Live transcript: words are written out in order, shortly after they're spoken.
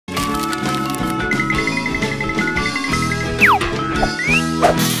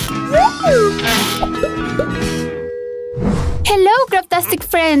Craftastic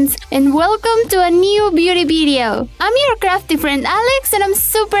friends, and welcome to a new beauty video. I'm your crafty friend Alex, and I'm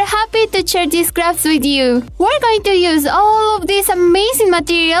super happy to share these crafts with you. We're going to use all of these amazing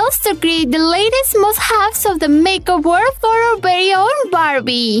materials to create the latest must-haves of the makeup world for our very own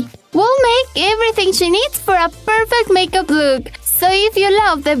Barbie. We'll make everything she needs for a perfect makeup look. So if you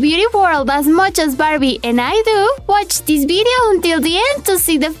love the beauty world as much as Barbie and I do, watch this video until the end to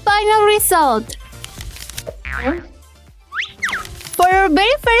see the final result. For our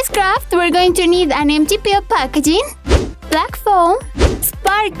very first craft, we're going to need an empty peel packaging, black foam,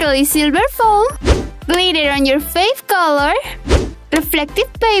 sparkly silver foam, glitter on your fave color,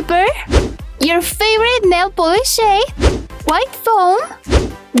 reflective paper, your favorite nail polish shade, white foam,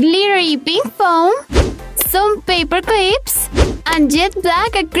 glittery pink foam, some paper clips, and jet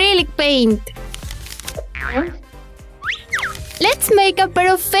black acrylic paint. Let's make a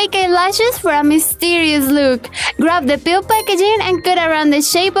pair of fake eyelashes for a mysterious look. Grab the peel packaging and cut around the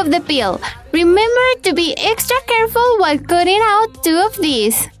shape of the peel. Remember to be extra careful while cutting out two of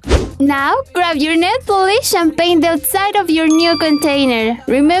these. Now, grab your nail polish and paint the outside of your new container.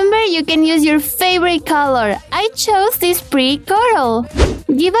 Remember, you can use your favorite color. I chose this pretty coral.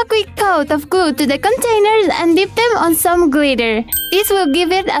 Give a quick coat of glue to the containers and dip them on some glitter. This will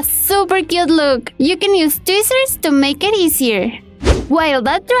give it a super cute look. You can use tweezers to make it easier. While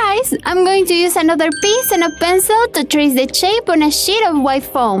that dries, I'm going to use another piece and a pencil to trace the shape on a sheet of white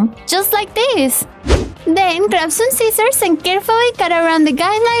foam, just like this. Then grab some scissors and carefully cut around the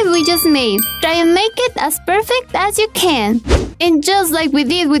guideline we just made. Try and make it as perfect as you can. And just like we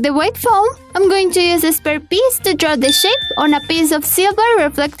did with the white foam, I'm going to use a spare piece to draw the shape on a piece of silver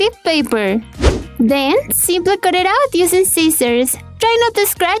reflective paper. Then, simply cut it out using scissors. Try not to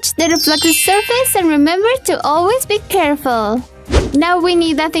scratch the reflective surface and remember to always be careful. Now we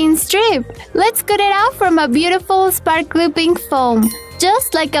need a thin strip. Let's cut it out from a beautiful sparkly pink foam,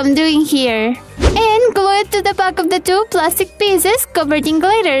 just like I'm doing here. And glue it to the back of the two plastic pieces covered in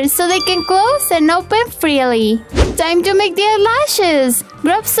glitter so they can close and open freely. Time to make the eyelashes!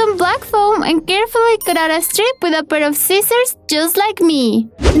 Grab some black foam and carefully cut out a strip with a pair of scissors just like me.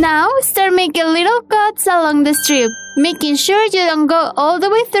 Now start making little cuts along the strip, making sure you don't go all the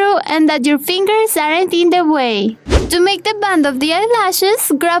way through and that your fingers aren't in the way. To make the band of the eyelashes,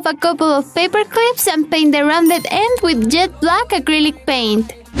 grab a couple of paper clips and paint the rounded end with jet black acrylic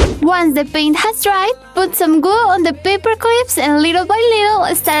paint. Once the paint has dried, put some glue on the paper clips and little by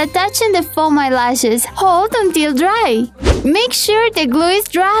little start attaching the foam eyelashes. Hold until dry. Make sure the glue is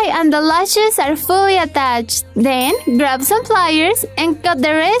dry and the lashes are fully attached. Then, grab some pliers and cut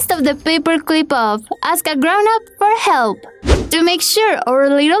the rest of the paper clip off. Ask a grown-up for help. To make sure our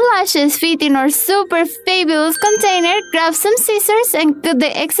little lashes fit in our super fabulous container, grab some scissors and cut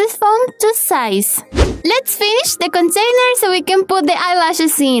the excess foam to size. Let's finish the container so we can put the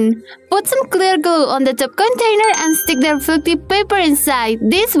eyelashes in. Put some clear glue on the top container and stick the reflective paper inside.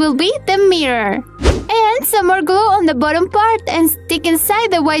 This will be the mirror. And some more glue on the bottom part and stick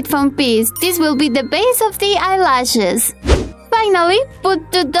inside the white foam piece. This will be the base of the eyelashes. Finally,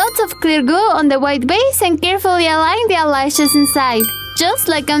 put 2 dots of clear glue on the white base and carefully align the eyelashes inside, just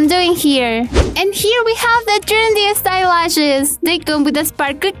like I'm doing here. And here we have the trendiest eyelashes. They come with a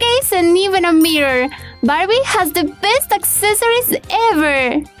sparkle case and even a mirror. Barbie has the best accessories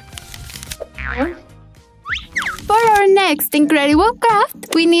ever! For our next incredible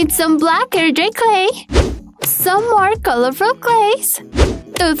craft, we need some black air dry clay, some more colorful clays,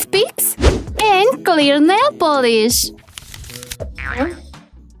 toothpicks, and clear nail polish.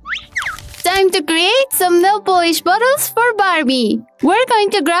 Time to create some nail polish bottles for Barbie. We're going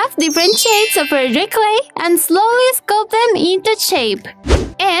to grab different shades of air dry clay and slowly sculpt them into shape.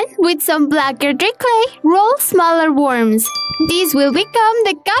 And with some black air dry clay, roll smaller worms. These will become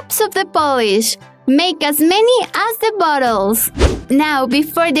the caps of the polish. Make as many as the bottles. Now,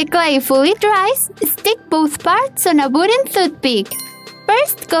 before the clay fully dries, stick both parts on a wooden toothpick.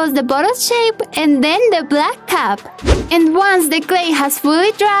 First goes the bottle shape and then the black cap. And once the clay has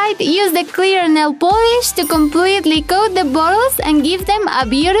fully dried, use the clear nail polish to completely coat the bottles and give them a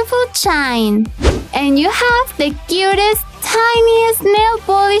beautiful shine. And you have the cutest, tiniest nail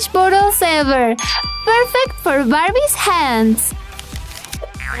polish bottles ever. Perfect for Barbie's hands.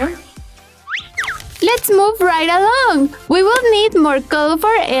 Let's move right along. We will need more colorful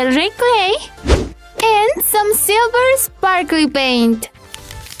air dry clay and some silver sparkly paint.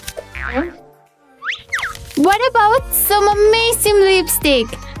 What about some amazing lipstick?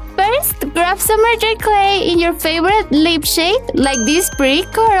 First, grab some dry clay in your favorite lip shade, like this pretty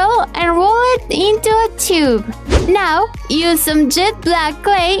coral, and roll it into a tube. Now, use some jet black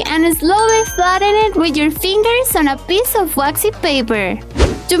clay and slowly flatten it with your fingers on a piece of waxy paper.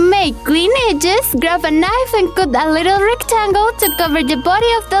 To make clean edges, grab a knife and cut a little rectangle to cover the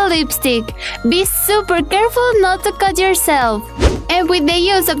body of the lipstick. Be super careful not to cut yourself. And with the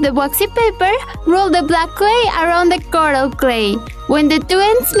use of the waxy paper, roll the black clay around the coral clay. When the two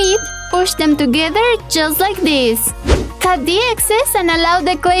ends meet, push them together just like this. Cut the excess and allow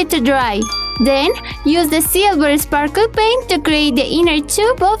the clay to dry. Then, use the silver sparkle paint to create the inner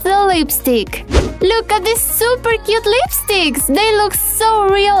tube of the lipstick. Look at these super cute lipsticks! They look so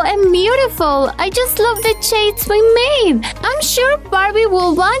real and beautiful! I just love the shades we made! I'm sure Barbie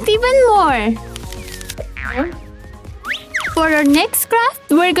will want even more! For our next craft,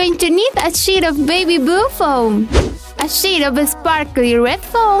 we're going to need a sheet of baby blue foam, a sheet of sparkly red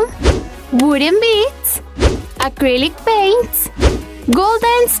foam, wooden beads, acrylic paints,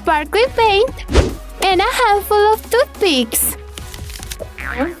 golden sparkly paint, and a handful of toothpicks.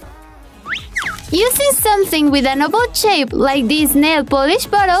 Using something with an oval shape like this nail polish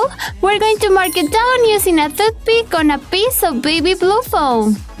bottle, we're going to mark it down using a toothpick on a piece of baby blue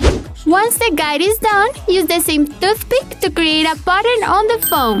foam. Once the guide is done, use the same toothpick to create a pattern on the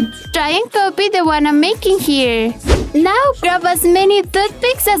foam. Try and copy the one I'm making here. Now grab as many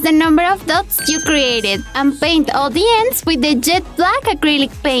toothpicks as the number of dots you created and paint all the ends with the jet black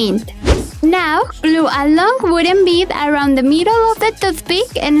acrylic paint. Now, glue a long wooden bead around the middle of the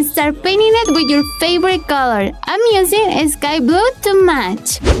toothpick and start painting it with your favorite color. I'm using sky blue to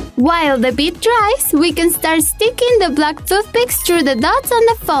match. While the bead dries, we can start sticking the black toothpicks through the dots on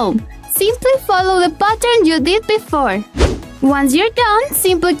the foam. Simply follow the pattern you did before. Once you're done,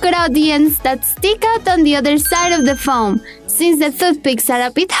 simply cut out the ends that stick out on the other side of the foam. Since the toothpicks are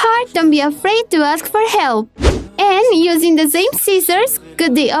a bit hard, don't be afraid to ask for help. And using the same scissors,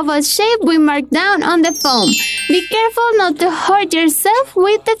 cut the oval shape we marked down on the foam. Be careful not to hurt yourself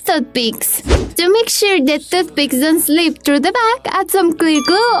with the toothpicks. To make sure the toothpicks don't slip through the back, add some clear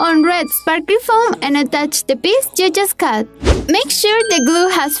glue on red sparkly foam and attach the piece you just cut. Make sure the glue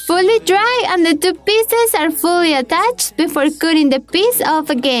has fully dried and the two pieces are fully attached before cutting the piece off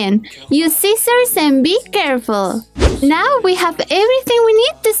again. Use scissors and be careful. Now we have everything we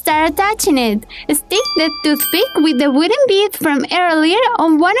need to start attaching it. Stick the toothpick with the wooden bead from earlier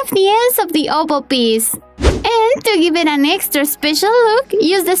on one of the ends of the oval piece. And to give it an extra special look,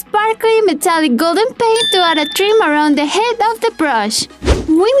 use the sparkly metallic golden paint to add a trim around the head of the brush.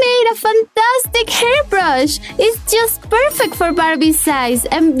 We made a fantastic hairbrush! It's just perfect for Barbie's size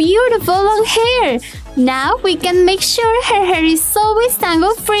and beautiful long hair! Now we can make sure her hair is always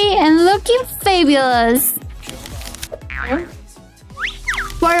tangle-free and looking fabulous!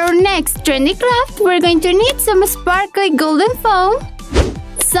 For our next trendy craft, we're going to need some sparkly golden foam,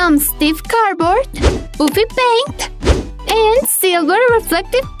 some stiff cardboard, puffy paint, and silver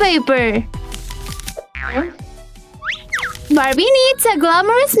reflective paper. Barbie needs a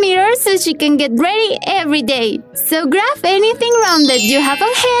glamorous mirror so she can get ready every day. So grab anything rounded you have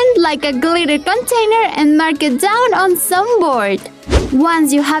on hand, like a glitter container, and mark it down on some board.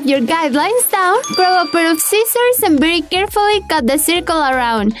 Once you have your guidelines down, grab a pair of scissors and very carefully cut the circle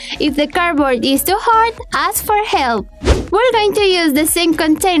around. If the cardboard is too hard, ask for help. We're going to use the same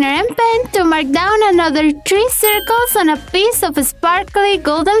container and pen to mark down another 3 circles on a piece of sparkly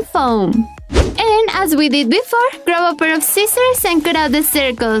golden foam. And as we did before, grab a pair of scissors and cut out the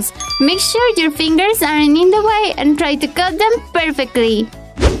circles. Make sure your fingers aren't in the way and try to cut them perfectly.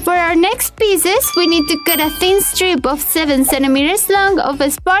 For our next pieces, we need to cut a thin strip of 7 centimeters long of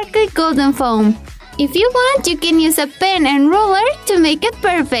a sparkly golden foam. If you want, you can use a pen and ruler to make it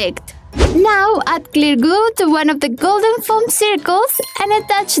perfect. Now add clear glue to one of the golden foam circles and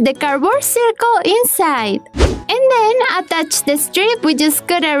attach the cardboard circle inside. And then attach the strip we just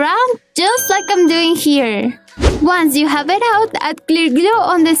cut around, just like I'm doing here. Once you have it out, add clear glue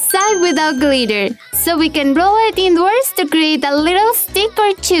on the side without glitter, so we can roll it inwards to create a little stick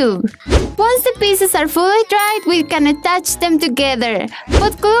or tube. Once the pieces are fully dried, we can attach them together.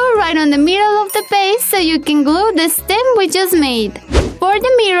 Put glue right on the middle of the base so you can glue the stem we just made. For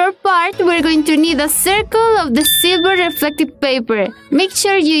the mirror part, we're going to need a circle of the silver reflective paper. Make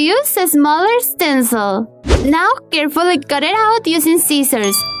sure you use a smaller stencil. Now, carefully cut it out using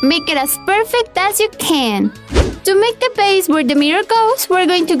scissors. Make it as perfect as you can. To make the base where the mirror goes, we're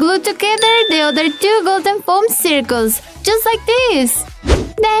going to glue together the other 2 golden foam circles, just like this.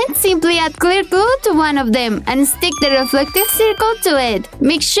 Then, simply add clear glue to one of them and stick the reflective circle to it.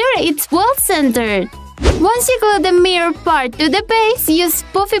 Make sure it's well centered. Once you glue the mirror part to the base, use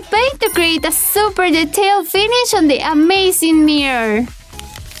puffy paint to create a super detailed finish on the amazing mirror.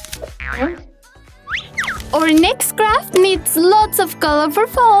 Our next craft needs lots of colorful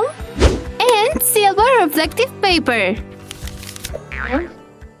foam and silver reflective paper.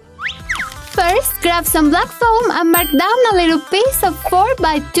 First, grab some black foam and mark down a little piece of 4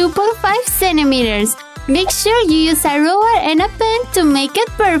 by 2.5 centimeters. Make sure you use a ruler and a pen to make it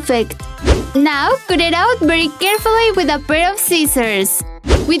perfect. Now, cut it out very carefully with a pair of scissors.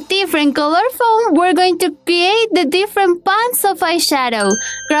 With different color foam, we're going to create the different pans of eyeshadow.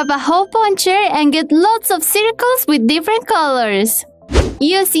 Grab a hole puncher and get lots of circles with different colors.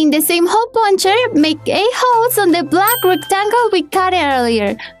 Using the same hole puncher, make 8 holes on the black rectangle we cut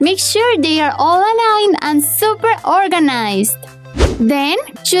earlier. Make sure they are all aligned and super organized. Then,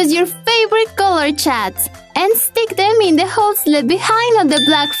 choose your favorite color chats and stick them in the holes left behind on the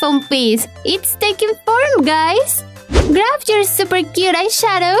black foam piece. It's taking form, guys! Grab your super cute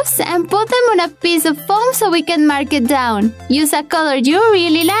eyeshadows and put them on a piece of foam so we can mark it down. Use a color you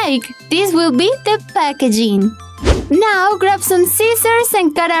really like. This will be the packaging. Now, grab some scissors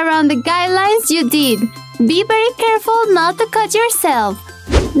and cut around the guidelines you did. Be very careful not to cut yourself.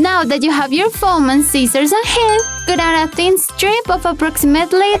 Now that you have your foam and scissors on hand, cut out a thin strip of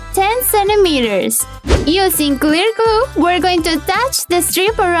approximately 10 centimeters. Using clear glue, we're going to attach the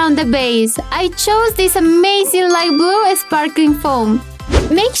strip around the base. I chose this amazing light blue sparkling foam.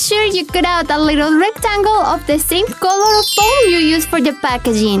 Make sure you cut out a little rectangle of the same color of foam you use for the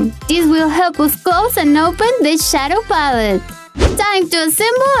packaging. This will help us close and open the shadow palette. Time to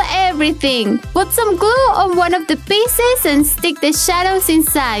assemble everything. Put some glue on one of the pieces and stick the shadows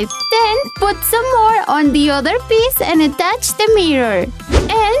inside. Then, put some more on the other piece and attach the mirror.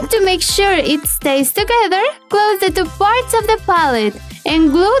 And to make sure it stays together, close the 2 parts of the palette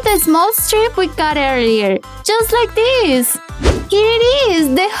and glue the small strip we cut earlier. Just like this. Here it is,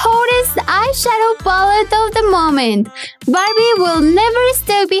 the hottest eyeshadow palette of the moment. Barbie will never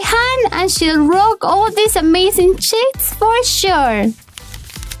stay behind and she'll rock all these amazing shades for sure.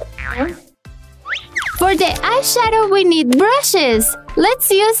 For the eyeshadow, we need brushes. Let's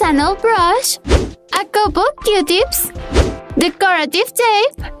use an old brush, a couple Q-tips, decorative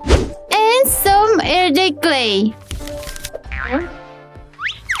tape, and some everyday clay.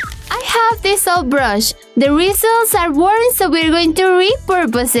 I have this old brush. The bristles are worn, so we're going to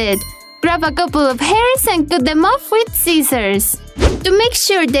repurpose it. Grab a couple of hairs and cut them off with scissors. To make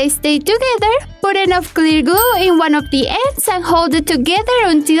sure they stay together, put enough clear glue in one of the ends and hold it together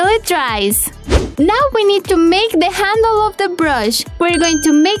until it dries. Now we need to make the handle of the brush. We're going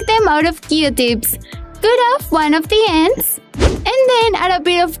to make them out of Q-tips. Cut off one of the ends, and then add a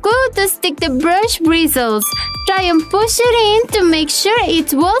bit of glue to stick the brush bristles. Try and push it in to make sure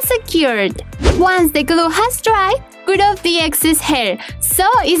it's well secured. Once the glue has dried, cut off the excess hair, so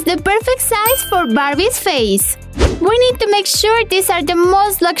it's the perfect size for Barbie's face. We need to make sure these are the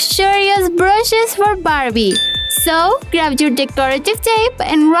most luxurious brushes for Barbie. So, grab your decorative tape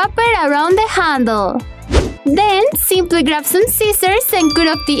and wrap it around the handle. Then, simply grab some scissors and cut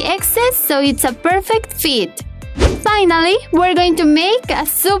off the excess so it's a perfect fit. Finally, we're going to make a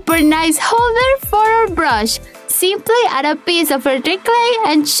super nice holder for our brush. Simply add a piece of everyday clay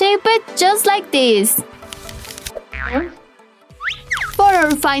and shape it just like this. For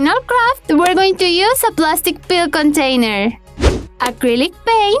our final craft, we're going to use a plastic pill container, acrylic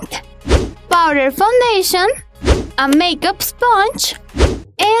paint, powder foundation, a makeup sponge,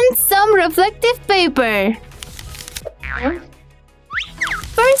 and some reflective paper.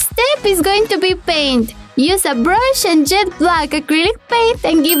 First step is going to be paint. Use a brush and jet black acrylic paint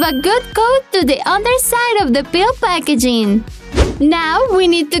and give a good coat to the underside of the pill packaging. Now we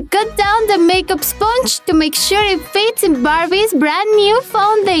need to cut down the makeup sponge to make sure it fits in Barbie's brand new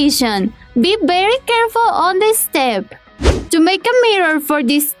foundation. Be very careful on this step. To make a mirror for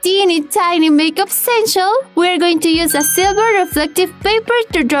this teeny tiny makeup essential, we are going to use a silver reflective paper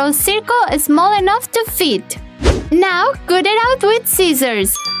to draw a circle small enough to fit. Now cut it out with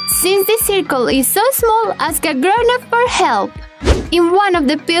scissors. Since the circle is so small, ask a grown-up for help. In one of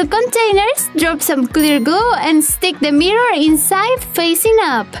the pill containers, drop some clear glue and stick the mirror inside facing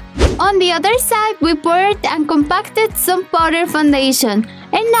up. On the other side, we poured and compacted some powder foundation.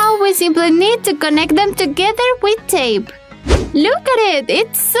 And now we simply need to connect them together with tape. Look at it!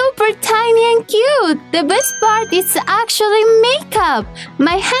 It's super tiny and cute! The best part is actually makeup!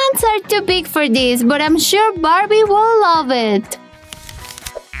 My hands are too big for this, but I'm sure Barbie will love it!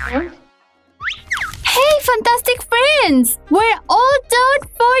 Hey, fantastic friends! We're all done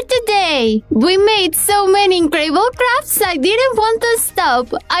for today. We made so many incredible crafts I didn't want to stop.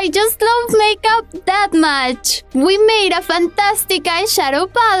 I just love makeup that much. We made a fantastic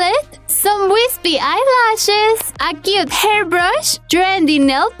eyeshadow palette, some wispy eyelashes, a cute hairbrush, trendy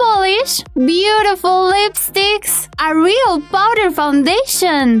nail polish, beautiful lipsticks, a real powder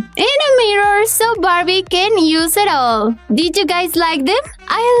foundation, and a mirror so Barbie can use it all. Did you guys like them?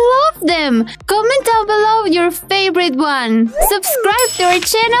 I love them! Comment down below your favorite one. Subscribe to our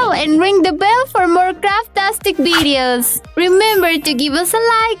channel and ring the bell for more CRAFTASTIC videos. Remember to give us a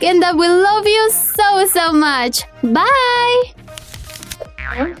like and I will love you so much. Bye!